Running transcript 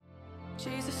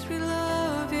Jesus, we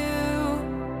love you.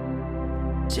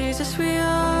 Jesus, we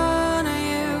honor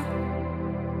you.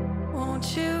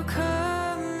 Won't you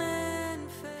come and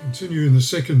Continue in the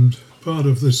second part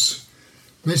of this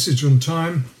message on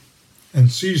time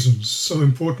and seasons, so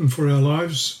important for our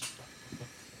lives.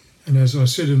 And as I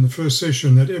said in the first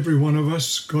session, that every one of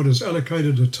us, God has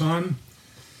allocated a time,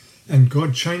 and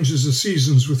God changes the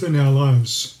seasons within our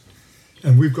lives.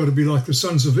 And we've got to be like the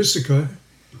sons of Issachar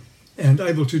and be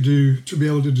able to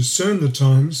discern the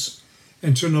times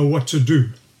and to know what to do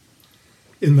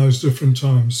in those different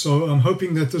times. So I'm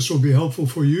hoping that this will be helpful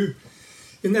for you.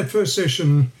 In that first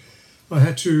session, I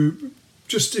had to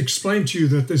just explain to you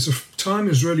that time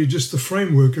is really just the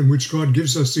framework in which God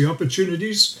gives us the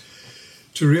opportunities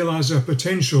to realize our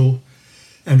potential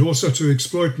and also to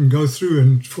exploit and go through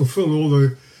and fulfill all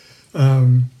the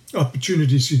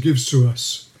opportunities he gives to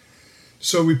us.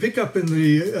 So we pick up in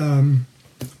the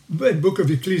book of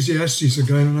Ecclesiastes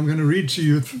again, and I'm going to read to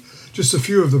you just a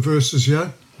few of the verses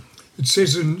here. It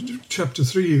says in chapter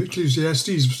 3,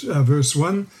 Ecclesiastes, verse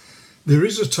 1, "There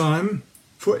is a time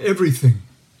for everything,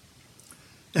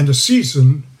 and a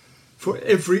season for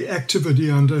every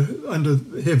activity under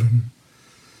heaven.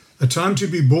 A time to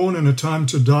be born and a time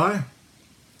to die."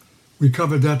 We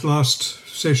covered that last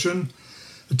session.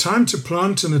 A time to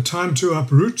plant and a time to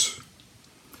uproot.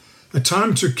 A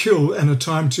time to kill and a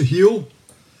time to heal.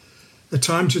 A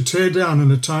time to tear down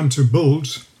and a time to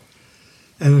build.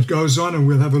 And it goes on, and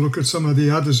we'll have a look at some of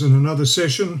the others in another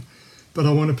session. But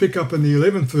I want to pick up in the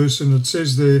 11th verse, and it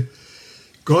says there,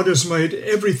 "God has made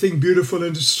everything beautiful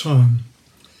in its time.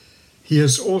 He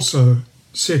has also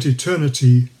set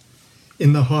eternity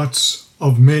in the hearts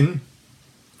of men,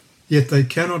 yet they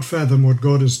cannot fathom what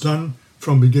God has done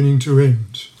from beginning to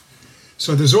end."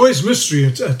 So there's always mystery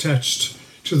attached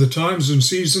to the times and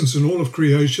seasons and all of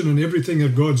creation and everything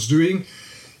that God's doing.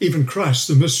 Even Christ,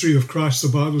 the mystery of Christ, the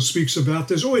Bible speaks about.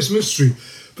 There's always mystery,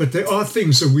 but there are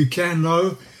things that we can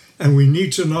know and we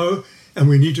need to know and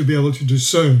we need to be able to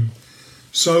discern.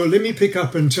 So let me pick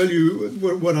up and tell you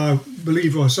what I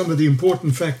believe are some of the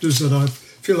important factors that I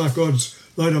feel like God's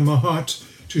laid on my heart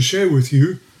to share with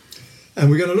you. And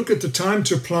we're going to look at the time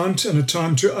to plant and a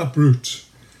time to uproot.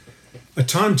 A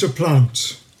time to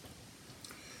plant.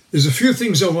 There's a few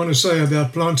things I want to say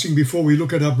about planting before we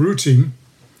look at uprooting.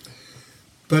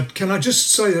 But can I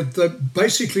just say that they're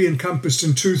basically encompassed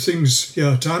in two things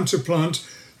here. Time to plant.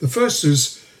 The first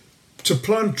is to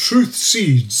plant truth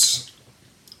seeds.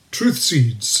 Truth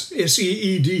seeds,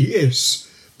 seeds,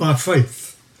 by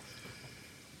faith.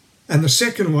 And the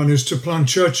second one is to plant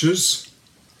churches.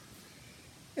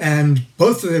 And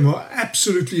both of them are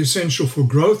absolutely essential for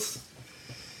growth.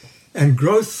 And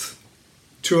growth,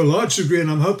 to a large degree, and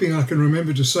I'm hoping I can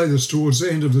remember to say this towards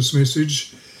the end of this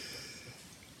message,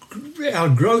 our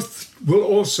growth will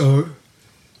also,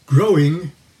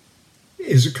 growing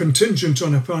is a contingent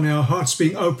upon our hearts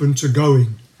being open to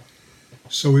going.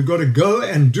 So we've got to go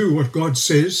and do what God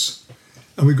says,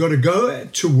 and we've got to go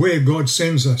to where God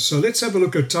sends us. So let's have a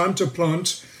look at time to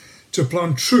plant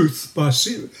truth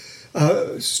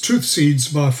seeds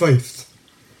by faith.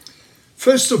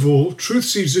 First of all, truth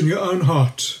seeds in your own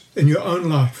heart, in your own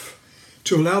life,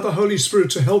 to allow the Holy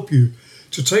Spirit to help you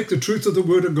to take the truth of the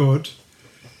Word of God,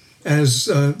 as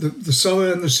the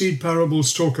sower and the seed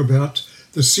parables talk about,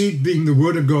 the seed being the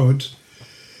Word of God,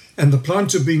 and the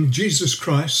planter being Jesus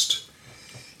Christ.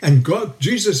 And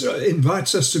Jesus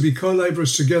invites us to be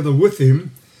co-laborers together with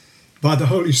him by the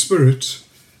Holy Spirit.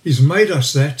 He's made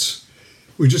us that.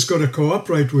 We just got to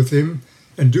cooperate with him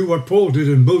and do what Paul did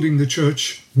in building the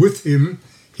church with him,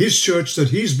 his church that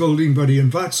he's building, but he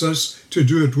invites us to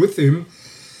do it with him.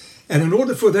 And in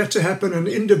order for that to happen in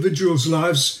individuals'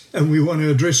 lives, and we want to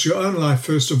address your own life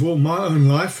first of all, my own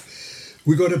life,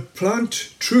 we've got to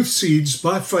plant truth seeds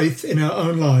by faith in our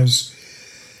own lives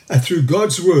and through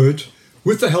God's word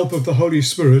with the help of the Holy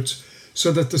Spirit,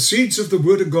 so that the seeds of the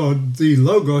Word of God, the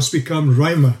Logos, become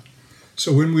Rhema.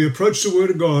 So when we approach the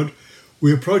Word of God,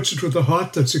 we approach it with a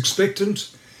heart that's expectant.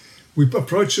 We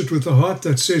approach it with a heart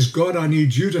that says, God, I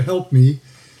need you to help me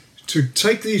to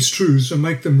take these truths and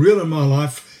make them real in my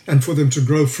life and for them to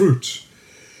grow fruit.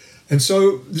 And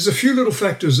so there's a few little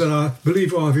factors that I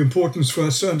believe are of importance for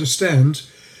us to understand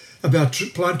about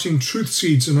planting truth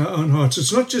seeds in our own hearts.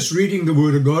 It's not just reading the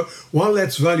Word of God, while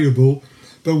that's valuable,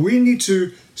 but we need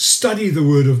to study the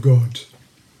Word of God.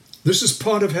 This is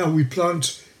part of how we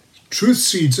plant truth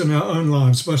seeds in our own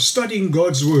lives, by studying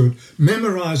God's Word,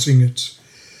 memorizing it,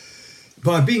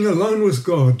 by being alone with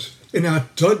God in our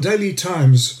daily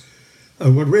times,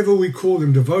 whatever we call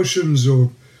them, devotions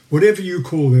or whatever you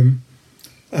call them.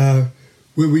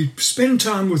 where we spend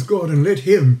time with God and let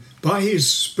Him, by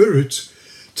His Spirit,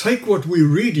 take what we're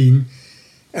reading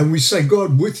and we say,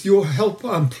 God, with your help,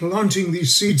 I'm planting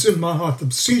these seeds in my heart, the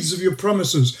seeds of your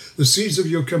promises, the seeds of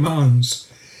your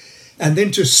commands. And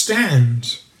then to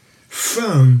stand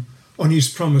firm on His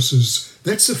promises.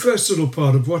 That's the first little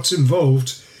part of what's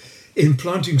involved in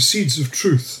planting seeds of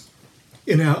truth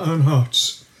in our own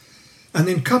hearts. And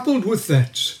then coupled with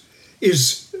that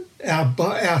is our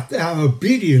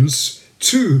obedience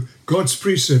to God's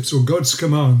precepts or God's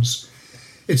commands.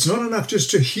 It's not enough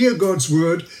just to hear God's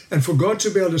word and for God to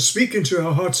be able to speak into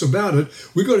our hearts about it.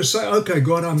 We've got to say, okay,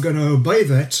 God, I'm going to obey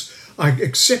that. I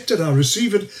accept it, I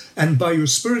receive it, and by your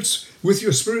Spirit's, with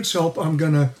your Spirit's help, I'm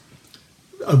going to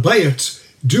obey it,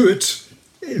 do it,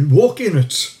 and walk in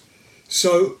it.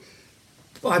 So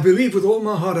I believe with all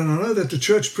my heart, and I know that the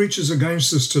church preaches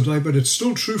against this today, but it's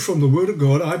still true from the Word of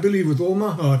God. I believe with all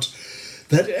my heart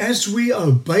that as we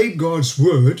obey God's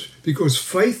word, because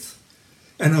faith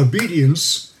and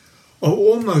obedience are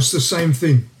almost the same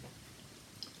thing.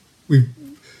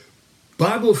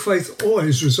 Bible faith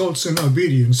always results in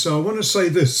obedience. So I want to say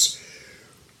this.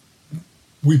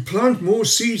 We plant more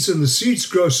seeds and the seeds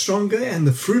grow stronger and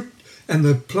the fruit and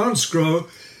the plants grow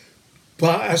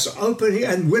by us opening.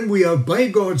 And when we obey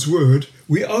God's word,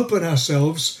 we open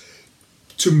ourselves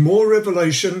to more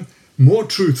revelation, more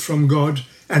truth from God,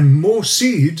 and more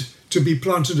seed to be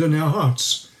planted in our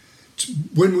hearts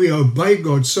when we obey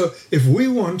God. So if we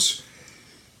want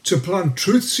to plant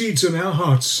truth seeds in our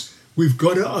hearts, we've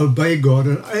got to obey God.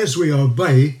 And as we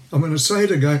obey, I'm going to say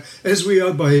it again, as we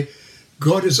obey,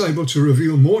 God is able to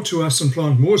reveal more to us and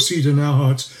plant more seed in our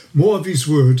hearts, more of His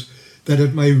word, that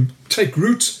it may take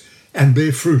root and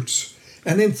bear fruit.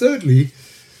 And then thirdly,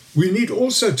 we need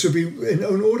also to be, in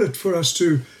order for us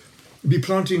to be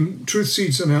planting truth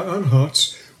seeds in our own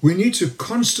hearts, we need to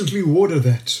constantly water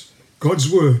that,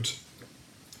 God's word.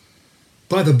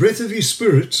 By the breath of His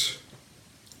Spirit,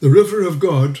 the river of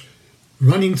God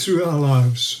running through our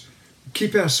lives,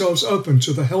 keep ourselves open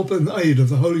to the help and aid of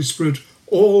the Holy Spirit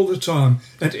all the time,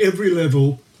 at every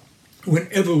level.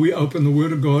 Whenever we open the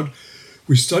Word of God,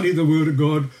 we study the Word of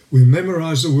God, we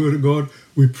memorize the Word of God,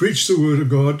 we preach the Word of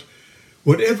God,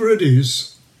 whatever it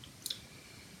is,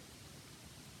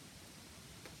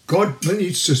 God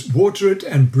needs to water it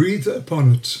and breathe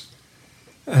upon it.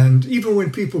 And even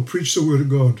when people preach the Word of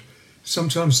God,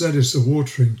 sometimes that is the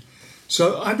watering.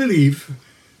 So I believe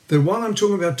that while I'm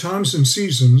talking about times and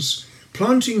seasons,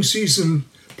 planting season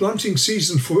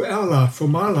for our life, for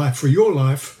my life, for your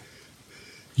life,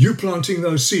 you planting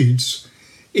those seeds,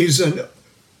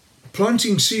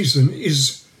 planting season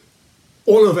is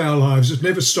all of our lives. It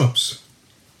never stops.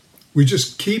 We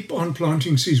just keep on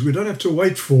planting seeds. We don't have to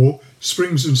wait for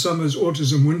springs and summers,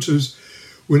 autumns and winters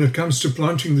when it comes to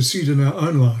planting the seed in our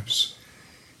own lives.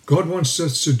 God wants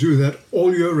us to do that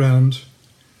all year round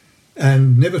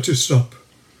and never to stop.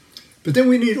 But then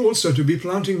we need also to be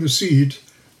planting the seed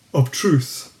of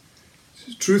truth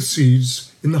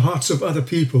seeds in the hearts of other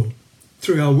people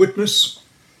through our witness,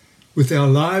 with our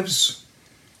lives,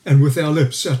 and with our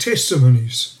lips, our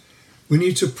testimonies. We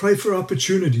need to pray for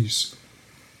opportunities,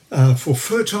 for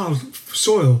fertile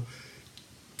soil,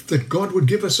 that God would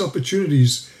give us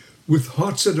opportunities with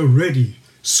hearts that are ready,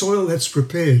 soil that's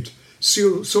prepared,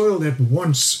 soil that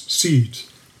wants seed.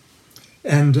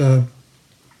 And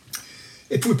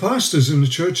if we're pastors in the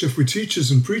church, if we're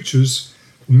teachers and preachers,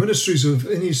 ministries of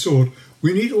any sort,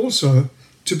 we need also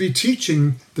to be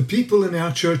teaching the people in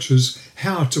our churches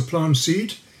how to plant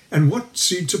seed and what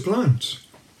seed to plant.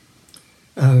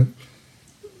 Can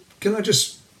I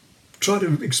just try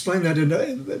to explain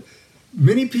that?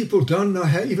 Many people don't know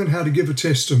even how to give a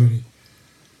testimony.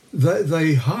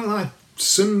 They highlight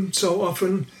sin so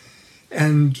often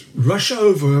and rush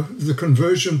over the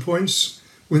conversion points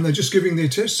when they're just giving their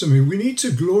testimony. We need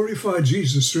to glorify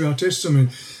Jesus through our testimony.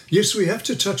 Yes, we have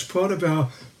to touch part of our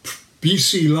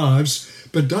BC lives,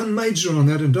 but don't major on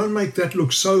that and don't make that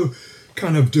look so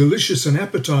kind of delicious and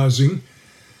appetizing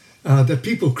that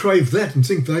people crave that and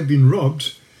think they've been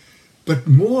robbed, but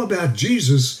more about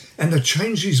Jesus and the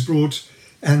change He's brought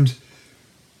and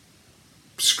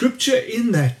scripture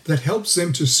in that helps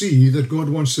them to see that God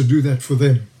wants to do that for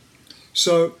them.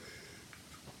 So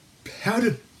how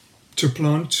to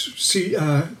plant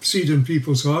seed in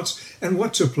people's hearts and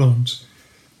what to plant.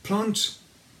 Plant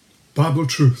Bible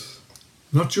truth,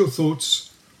 not your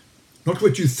thoughts, not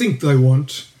what you think they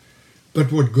want,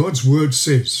 but what God's word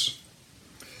says.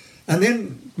 And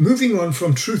then moving on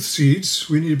from truth seeds,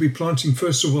 we need to be planting,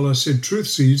 first of all, I said truth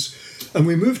seeds, and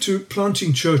we move to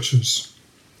planting churches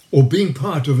or being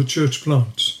part of a church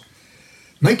plant.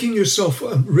 making yourself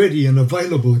ready and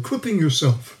available, equipping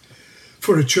yourself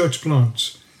for a church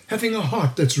plant, having a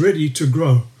heart that's ready to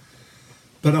grow,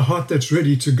 but a heart that's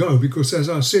ready to go, because as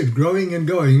I said, growing and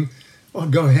going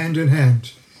go hand in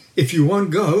hand. If you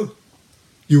won't go,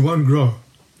 you won't grow.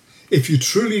 If you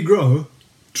truly grow,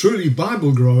 truly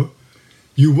Bible grow,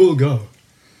 you will go.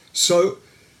 So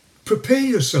prepare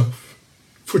yourself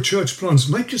for church plants.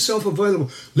 Make yourself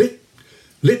available.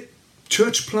 Let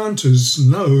church planters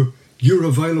know you're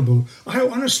available. I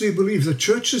honestly believe that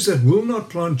churches that will not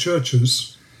plant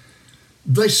churches,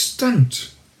 they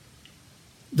stunt.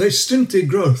 They stint their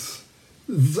growth.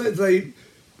 They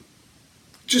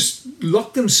just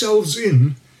lock themselves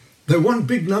in. They want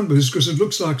big numbers because it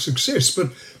looks like success.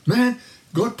 But man,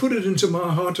 God put it into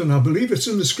my heart, and I believe it's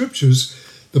in the scriptures.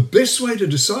 The best way to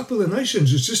disciple the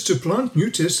nations is just to plant New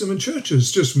Testament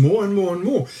churches, just more and more and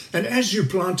more. And as you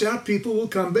plant out, people will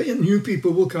come in, new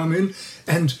people will come in,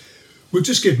 and we'll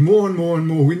just get more and more and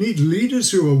more. We need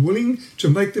leaders who are willing to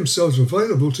make themselves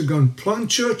available to go and plant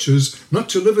churches, not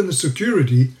to live in the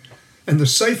security and the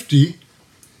safety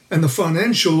and the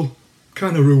financial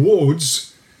kind of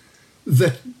rewards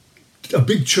that a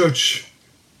big church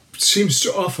seems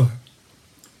to offer.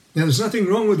 Now, there's nothing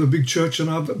wrong with a big church, and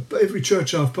every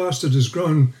church I've pastored has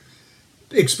grown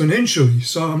exponentially.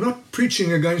 So I'm not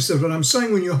preaching against it, but I'm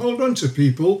saying when you hold on to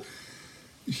people,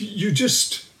 you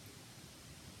just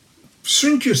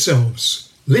shrink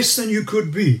yourselves less than you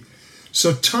could be.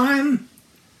 So time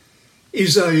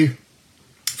is a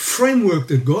framework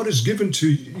that God has given to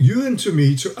you and to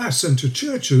me, to us and to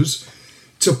churches,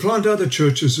 to plant other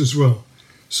churches as well.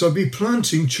 So be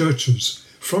planting churches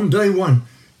from day one.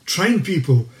 Train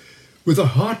people with a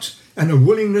heart and a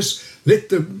willingness. Let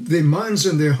their minds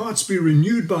and their hearts be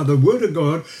renewed by the word of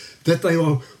God, that they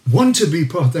want to be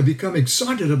part. They become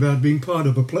excited about being part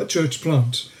of a church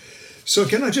plant. So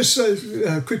can I just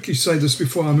quickly say this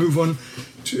before I move on?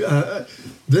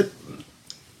 That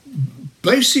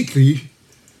basically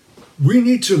we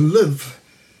need to live,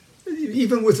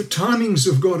 even with the timings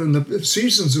of God and the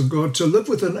seasons of God, to live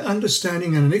with an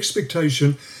understanding and an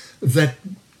expectation that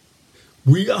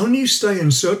we only stay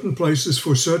in certain places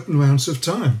for certain amounts of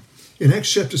time. In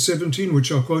Acts chapter 17,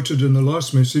 which I quoted in the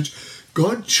last message,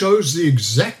 God chose the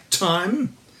exact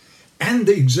time and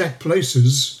the exact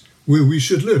places where we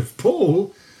should live.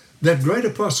 Paul, that great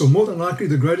apostle, more than likely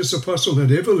the greatest apostle that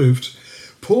ever lived,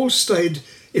 Paul stayed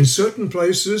in certain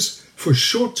places for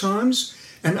short times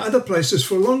and other places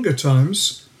for longer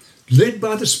times, led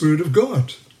by the Spirit of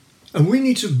God. And we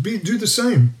need to do the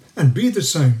same and be the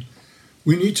same.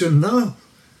 We need to know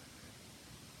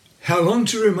how long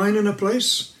to remain in a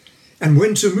place and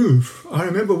when to move. I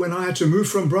remember when I had to move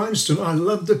from Bryanston, I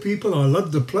loved the people, I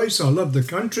loved the place, I loved the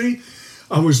country.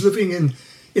 I was living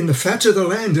in the fat of the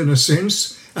land in a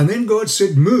sense, and then God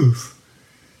said, move.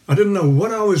 I didn't know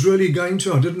what I was really going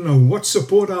to. I didn't know what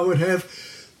support I would have,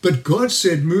 but God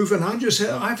said, move, and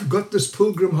I've got this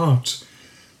pilgrim heart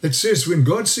that says when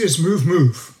God says move,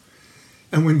 move.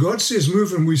 And when God says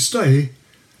move and we stay,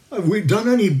 we don't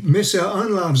only mess our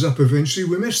own lives up eventually,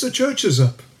 we mess the churches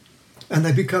up. And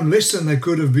they become less than they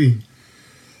could have been.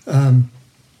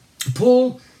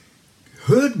 Paul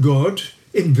heard God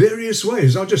in various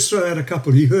ways. I'll just throw out a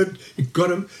couple. He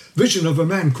got a vision of a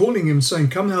man calling him, saying,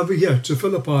 come over here to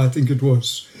Philippi, I think it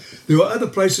was. There were other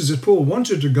places that Paul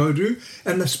wanted to go to,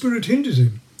 and the Spirit hindered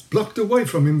him, blocked the way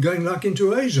from him going like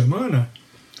into Asia Minor.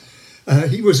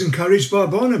 He was encouraged by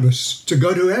Barnabas to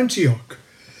go to Antioch.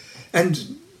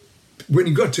 And when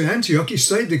he got to Antioch, he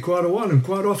stayed there quite a while, and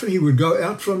quite often he would go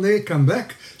out from there, come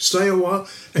back, stay a while,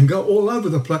 and go all over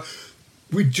the place.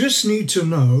 We just need to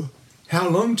know how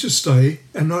long to stay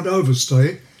and not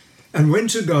overstay, and when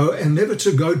to go, and never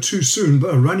to go too soon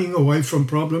by running away from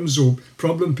problems or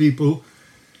problem people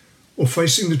or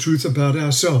facing the truth about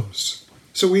ourselves.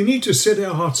 So we need to set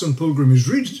our hearts on pilgrimage.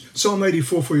 Read Psalm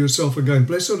 84 for yourself again.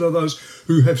 Blessed are those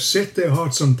who have set their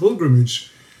hearts on pilgrimage.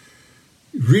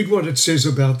 Read what it says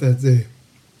about that there.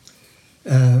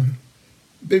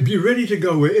 Be ready to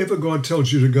go wherever God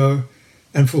tells you to go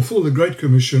and fulfill the Great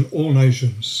Commission, all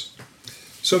nations.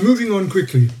 So moving on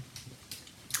quickly.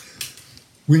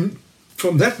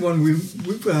 From that one,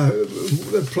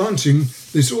 planting,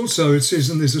 there's also, it says,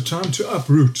 and there's a time to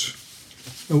uproot.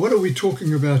 Now, what are we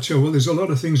talking about here? Well, there's a lot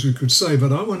of things we could say,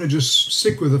 but I want to just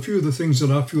stick with a few of the things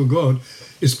that I feel God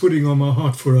is putting on my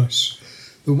heart for us.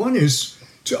 The one is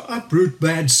to uproot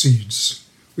bad seeds.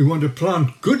 We want to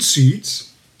plant good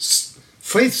seeds,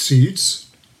 faith seeds,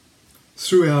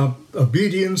 through our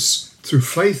obedience, through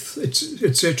faith,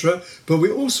 etc. But we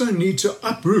also need to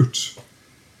uproot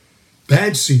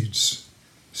bad seeds,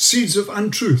 seeds of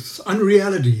untruth,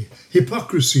 unreality,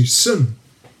 hypocrisy, sin.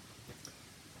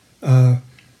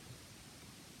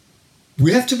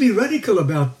 We have to be radical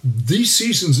about these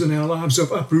seasons in our lives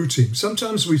of uprooting.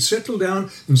 Sometimes we settle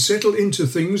down and settle into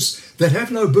things that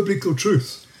have no biblical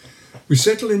truth. We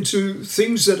settle into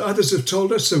things that others have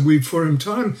told us that for a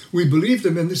time we believe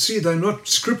them and see they're not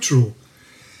scriptural.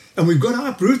 And we've got to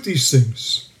uproot these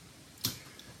things.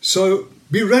 So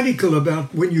be radical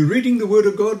about when you're reading the Word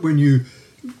of God, when you're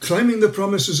claiming the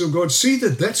promises of God, see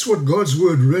that that's what God's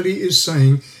Word really is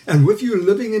saying. And with you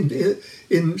living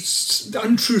in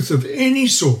untruth of any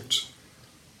sort,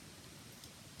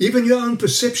 even your own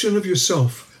perception of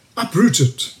yourself, uproot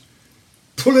it,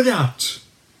 pull it out.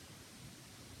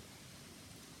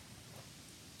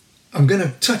 I'm going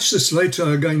to touch this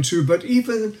later again too, but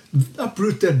even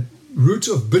uproot that root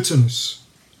of bitterness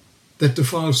that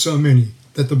defiles so many,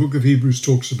 that the book of Hebrews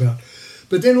talks about.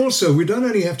 But then also, we don't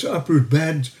only have to uproot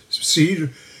bad seed,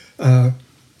 bad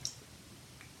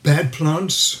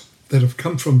plants that have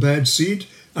come from bad seed,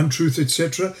 untruth,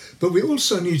 etc., but we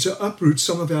also need to uproot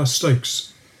some of our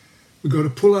stakes. We've got to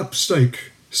pull up stakes,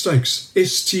 STAKESs,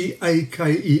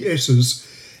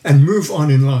 and move on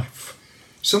in life.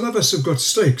 Some of us have got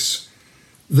stakes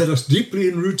that are deeply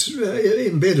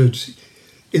embedded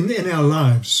in our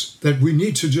lives that we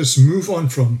need to just move on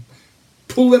from.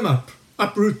 Pull them up,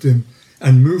 uproot them,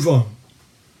 and move on.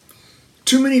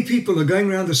 Too many people are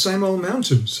going around the same old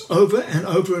mountains over and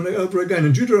over and over again.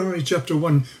 In Deuteronomy chapter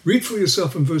 1, read for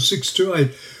yourself in verse 6 to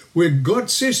 8, where God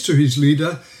says to his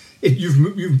leader,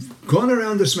 you've gone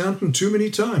around this mountain too many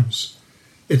times.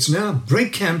 It's now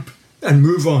break camp and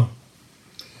move on.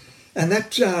 And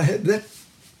that's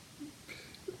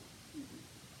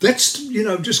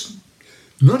just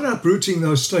not uprooting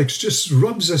those stakes just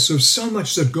robs us of so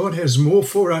much that God has more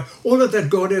for us. All of that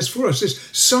God has for us. There's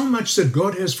so much that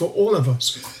God has for all of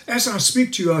us. As I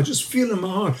speak to you, I just feel in my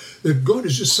heart that God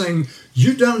is just saying,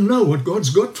 you don't know what God's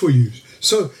got for you.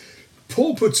 So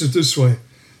Paul puts it this way.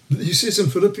 He says in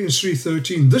Philippians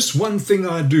 3:13, this one thing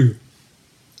I do,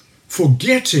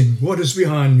 forgetting what is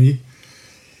behind me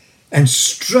and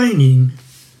straining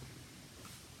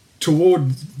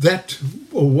toward that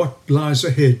or what lies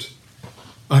ahead,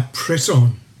 I press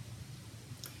on.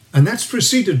 And that's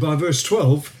preceded by verse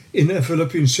 12 in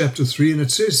Philippians chapter 3, and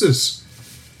it says this,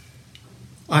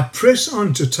 I press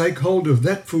on to take hold of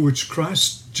that for which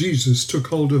Christ Jesus took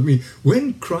hold of me.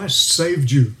 When Christ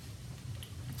saved you,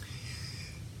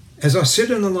 as I said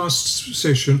in the last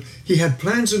session, he had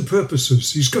plans and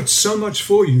purposes. He's got so much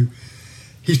for you.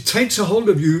 He takes a hold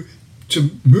of you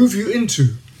to move you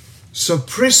into. So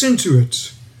press into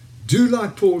it. Do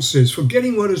like Paul says,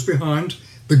 forgetting what is behind,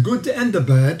 the good and the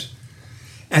bad,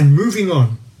 and moving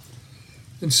on.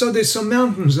 And so there's some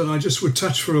mountains that I just would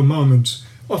touch for a moment.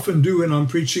 Often do when I'm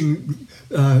preaching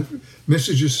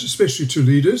messages, especially to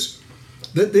leaders,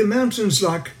 that they're mountains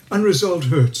like unresolved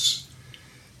hurts.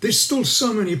 There's still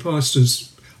so many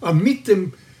pastors. I meet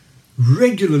them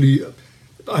regularly.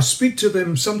 I speak to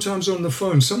them sometimes on the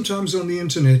phone, sometimes on the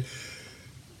internet.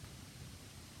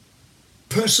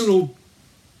 Personal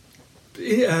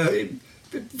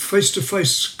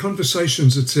face-to-face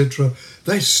conversations, etc.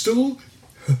 They still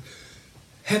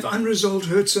have unresolved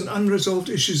hurts and unresolved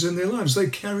issues in their lives. They're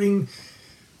carrying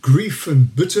grief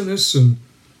and bitterness, and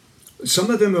some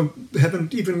of them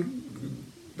haven't even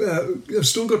have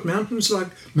still got mountains like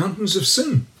mountains of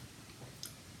sin,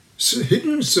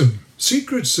 hidden sin,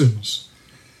 secret sins.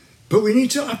 But we need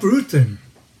to uproot them,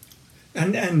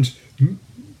 and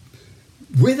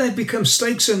where they become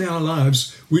stakes in our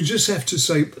lives, we just have to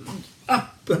say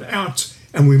up and out,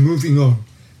 and we're moving on.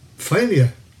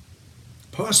 Failure,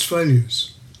 past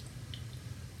failures,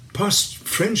 past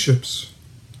friendships.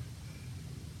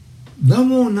 No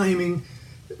more naming,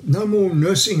 no more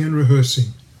nursing and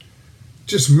rehearsing.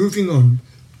 Just moving on.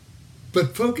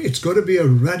 But folk, it's got to be a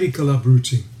radical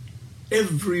uprooting.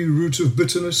 Every root of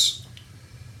bitterness,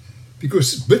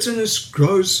 because bitterness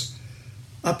grows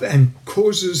up and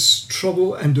causes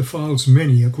trouble and defiles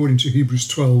many, according to Hebrews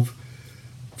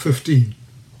 12:15.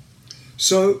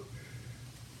 So,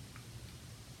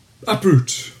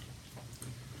 uproot.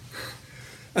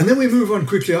 And then we move on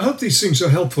quickly. I hope these things are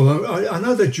helpful. I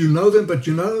know that you know them, but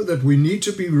you know that we need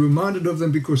to be reminded of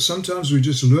them, because sometimes we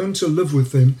just learn to live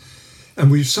with them, and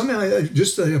we somehow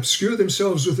just they obscure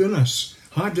themselves within us,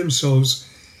 hide themselves,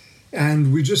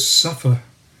 and we just suffer.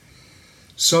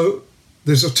 So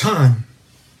there's a time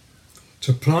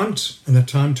to plant and a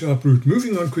time to uproot.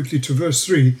 Moving on quickly to verse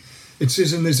 3, it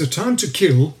says, and there's a time to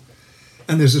kill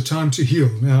and there's a time to heal.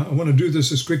 Now, I want to do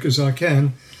this as quick as I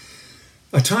can.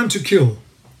 A time to kill.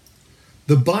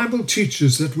 The Bible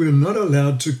teaches that we're not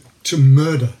allowed to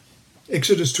murder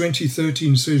Exodus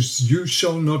 20:13 says, "You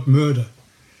shall not murder."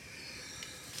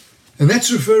 And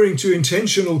that's referring to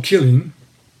intentional killing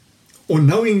or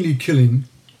knowingly killing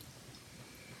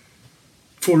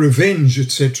for revenge,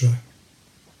 etc.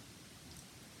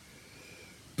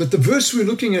 But the verse we're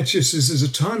looking at here says there's a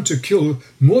time to kill.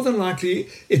 More than likely,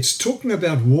 it's talking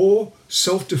about war,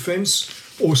 self-defense,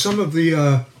 or some of the,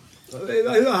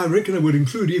 I reckon it would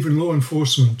include even law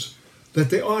enforcement, that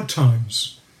there are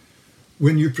times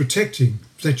when you're protecting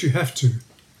that you have to,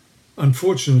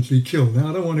 unfortunately, kill. Now,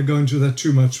 I don't want to go into that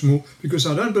too much more because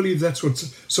I don't believe that's what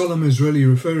Solomon is really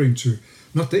referring to,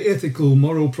 not the ethical,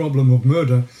 moral problem of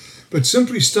murder, but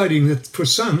simply stating that for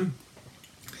some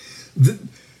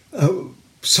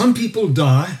people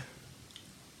die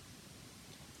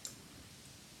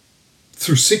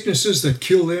through sicknesses that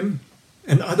kill them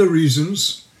and other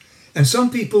reasons, and some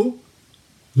people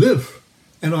live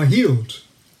and are healed.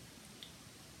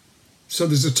 So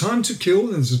there's a time to kill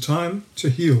and there's a time to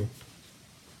heal.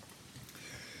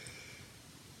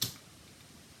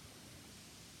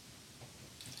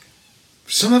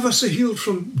 Some of us are healed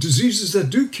from diseases that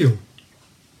do kill.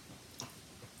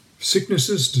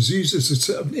 Sicknesses, diseases,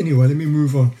 anyway, let me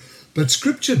move on. But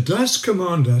Scripture does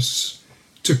command us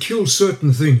to kill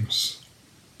certain things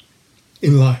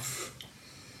in life.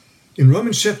 In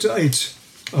Romans chapter 8,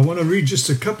 I want to read just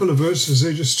a couple of verses.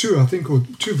 They're just two, I think, or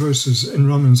two verses in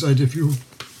Romans 8. If you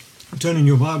turn in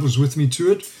your Bibles with me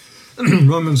to it.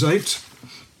 Romans 8.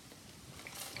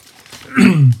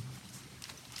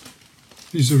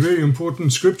 These are very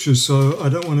important scriptures, so I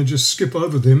don't want to just skip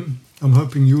over them. I'm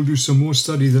hoping you'll do some more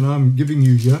study than I'm giving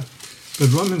you here.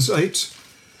 But Romans 8,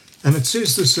 and it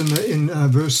says this in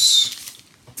verses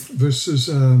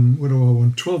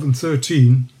 12 and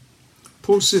 13.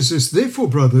 Paul says this, "Therefore,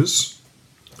 brothers,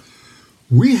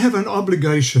 we have an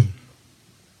obligation,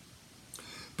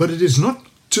 but it is not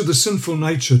to the sinful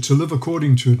nature to live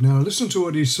according to it." Now, listen to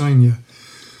what he's saying here.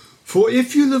 "For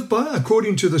if you live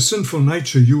according to the sinful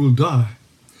nature, you will die.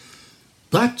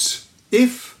 But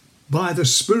if by the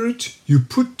Spirit you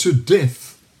put to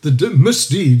death the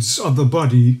misdeeds of the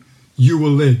body, you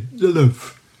will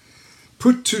live."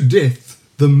 Put to death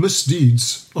the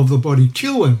misdeeds of the body.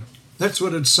 Kill them. That's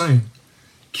what it's saying.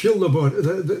 Kill the body,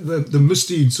 the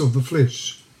misdeeds of the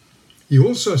flesh. He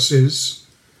also says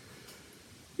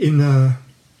in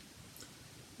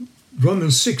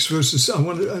Romans 6 verses,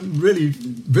 really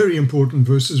very important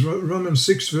verses, Romans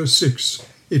 6 verse 6.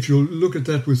 If you'll look at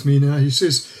that with me now, he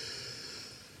says,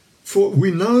 "For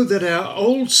we know that our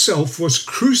old self was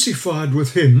crucified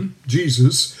with him,"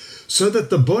 Jesus, "so that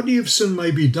the body of sin may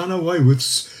be done away with,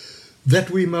 that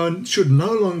we should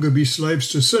no longer be slaves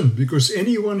to sin, because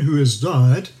anyone who has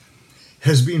died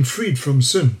has been freed from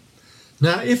sin.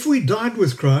 Now, if we died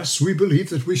with Christ, we believe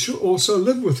that we shall also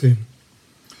live with him.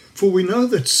 For we know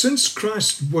that since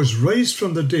Christ was raised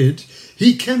from the dead,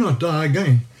 he cannot die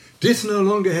again. Death no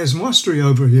longer has mastery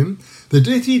over him. The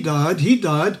death he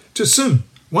died to sin,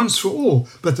 once for all.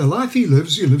 But the life he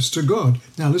lives to God."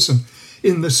 Now listen,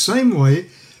 "In the same way,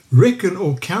 reckon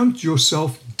or count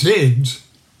yourself dead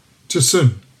to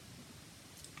sin."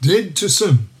 Dead to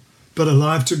sin, but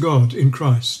alive to God in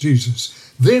Christ Jesus.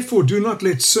 "Therefore do not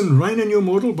let sin reign in your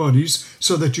mortal bodies,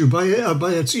 so that you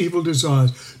obey its evil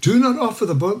desires. Do not offer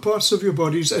the parts of your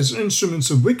bodies as instruments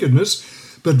of wickedness,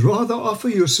 but rather offer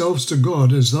yourselves to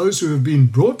God as those who have been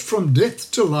brought from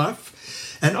death to life,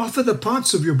 and offer the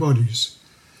parts of your bodies."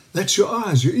 That's your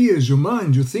eyes, your ears, your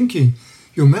mind, your thinking,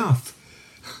 your mouth,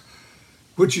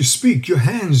 what you speak, your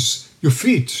hands, your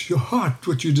feet, your heart,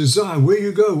 what you desire, where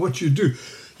you go, what you do.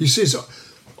 He says,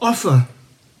 offer.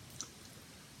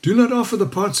 "Do not offer the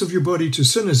parts of your body to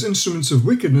sin as instruments of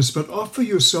wickedness, but offer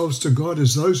yourselves to God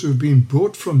as those who have been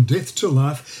brought from death to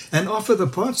life, and offer the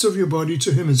parts of your body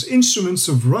to him as instruments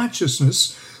of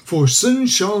righteousness. For sin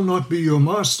shall not be your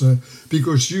master,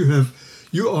 because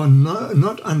you are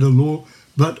not under law,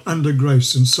 but under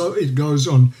grace." And so it goes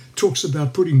on, talks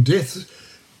about putting death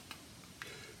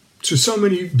to so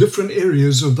many different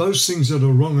areas of those things that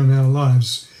are wrong in our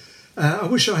lives. I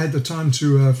wish I had the time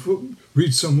to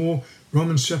read some more.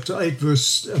 Romans chapter 8,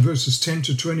 verses 10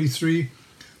 to 23.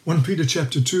 1 Peter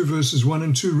chapter 2, verses 1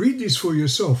 and 2. Read these for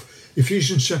yourself.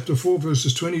 Ephesians chapter 4,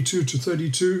 verses 22 to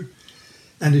 32.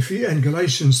 And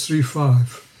Galatians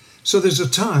 3:5. So there's a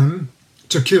time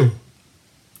to kill,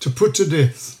 to put to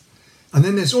death. And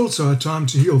then there's also a time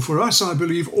to heal. For us, I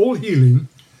believe, all healing,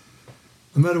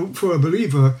 no matter for a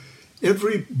believer,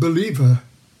 every believer,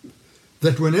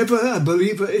 that whenever a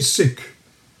believer is sick,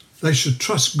 they should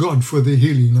trust God for their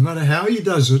healing. No matter how he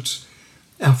does it,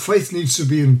 our faith needs to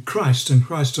be in Christ and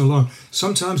Christ alone.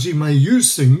 Sometimes he may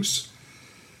use things,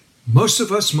 Most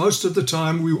of us, most of the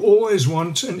time, we always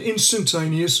want an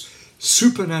instantaneous,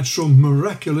 supernatural,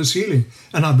 miraculous healing.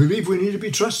 And I believe we need to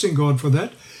be trusting God for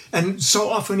that. And so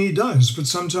often he does, but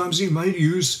sometimes he may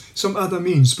use some other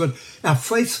means. But our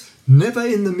faith never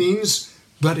in the means,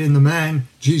 but in the man,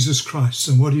 Jesus Christ,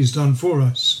 and what he's done for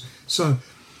us. So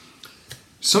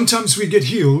sometimes we get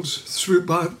healed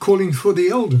by calling for the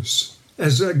elders.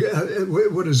 As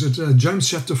James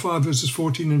chapter 5 verses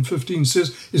 14 and 15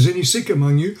 says, is any sick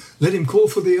among you? Let him call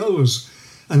for the elders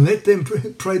and let them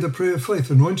pray the prayer of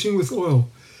faith, anointing with oil,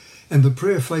 and the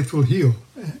prayer of faith will heal,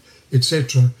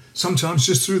 etc. Sometimes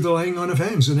just through the laying on of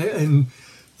hands. And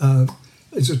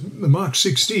is it Mark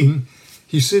 16?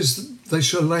 He says they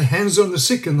shall lay hands on the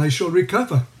sick and they shall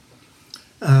recover.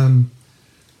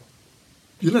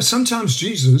 Sometimes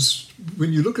Jesus,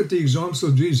 when you look at the examples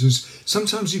of Jesus,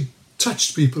 sometimes he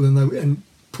touched people and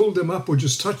pulled them up, or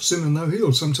just touched them and they're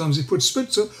healed. Sometimes he puts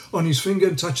spit on his finger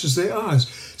and touches their eyes.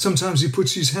 Sometimes he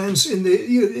puts his hands in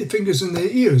their fingers in their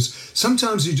ears.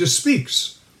 Sometimes he just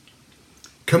speaks,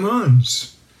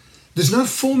 commands. There's no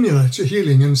formula to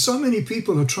healing, and so many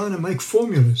people are trying to make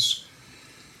formulas.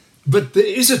 But there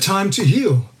is a time to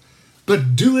heal,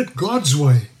 but do it God's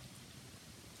way.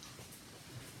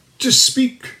 Just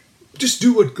speak, just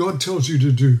do what God tells you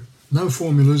to do. No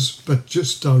formulas, but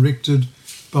just directed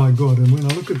by God. And when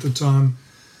I look at the time,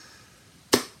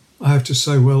 I have to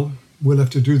say, well, we'll have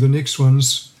to do the next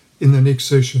ones in the next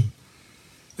session.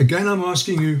 Again, I'm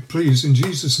asking you, please, in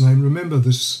Jesus' name, remember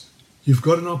this. You've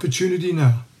got an opportunity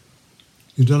now.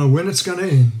 You don't know when it's going to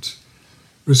end.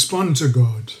 Respond to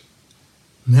God.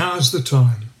 Now's the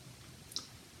time.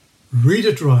 Read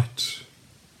it right.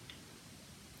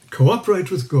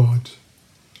 Cooperate with God.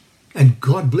 And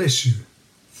God bless you.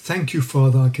 Thank you,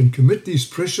 Father. I can commit these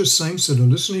precious saints that are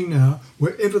listening now,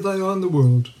 wherever they are in the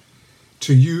world,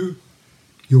 to you,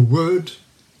 your word,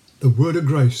 the word of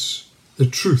grace, the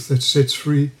truth that sets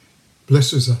free,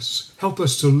 blesses us. Help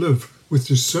us to live with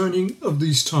discerning of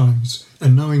these times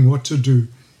and knowing what to do.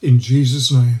 In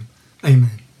Jesus' name,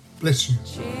 amen. Bless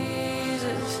you.